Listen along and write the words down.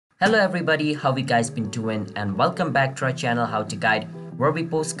Hello everybody, how you guys been doing, and welcome back to our channel How to Guide, where we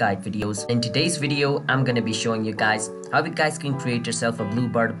post guide videos. In today's video, I'm gonna be showing you guys how you guys can create yourself a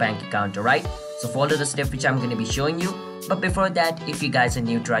Bluebird bank account, alright? So follow the step which I'm gonna be showing you. But before that, if you guys are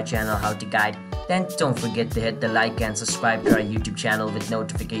new to our channel How to Guide, then don't forget to hit the like and subscribe to our YouTube channel with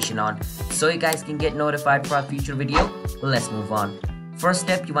notification on so you guys can get notified for our future video. Let's move on. First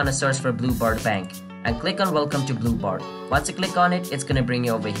step, you wanna search for Bluebird bank and click on welcome to Bluebird. Once you click on it, it's gonna bring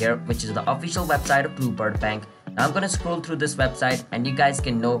you over here, which is the official website of Bluebird bank. Now I'm gonna scroll through this website and you guys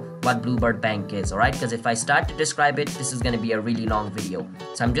can know what Bluebird bank is, alright? Because if I start to describe it, this is gonna be a really long video.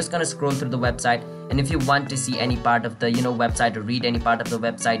 So I'm just gonna scroll through the website, and if you want to see any part of the website or read any part of the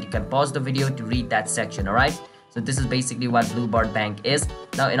website, you can pause the video to read that section, alright? So this is basically what Bluebird bank is.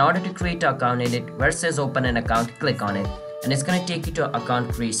 Now in order to create an account in it, where it says open an account, click on it and it's gonna take you to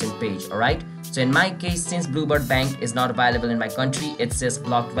account creation page, alright? So in my case, since Bluebird bank is not available in my country, it says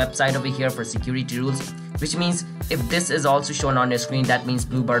blocked website over here for security rules, which means if this is also shown on your screen, that means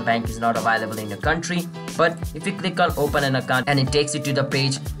Bluebird bank is not available in your country. But if you click on open an account and it takes you to the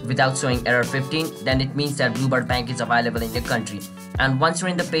page without showing error 15, then it means that Bluebird bank is available in your country. And once you're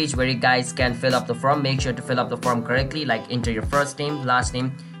in the page where you guys can fill up the form, make sure to fill up the form correctly, like enter your first name, last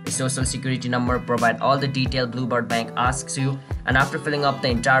name, your social security number, provide all the detail Bluebird bank asks you, and after filling up the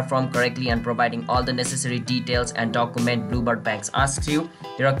entire form correctly and providing all the necessary details and document Bluebird bank asks you,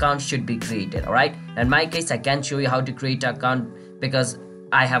 your account should be created, alright? In my case, I can't show you how to create an account because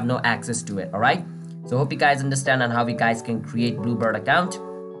I have no access to it, alright? So hope you guys understand on how you guys can create Bluebird account.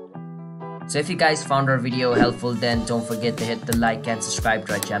 So if you guys found our video helpful, then don't forget to hit the like and subscribe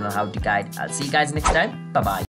to our channel How to Guide. I'll see you guys next time. Bye bye.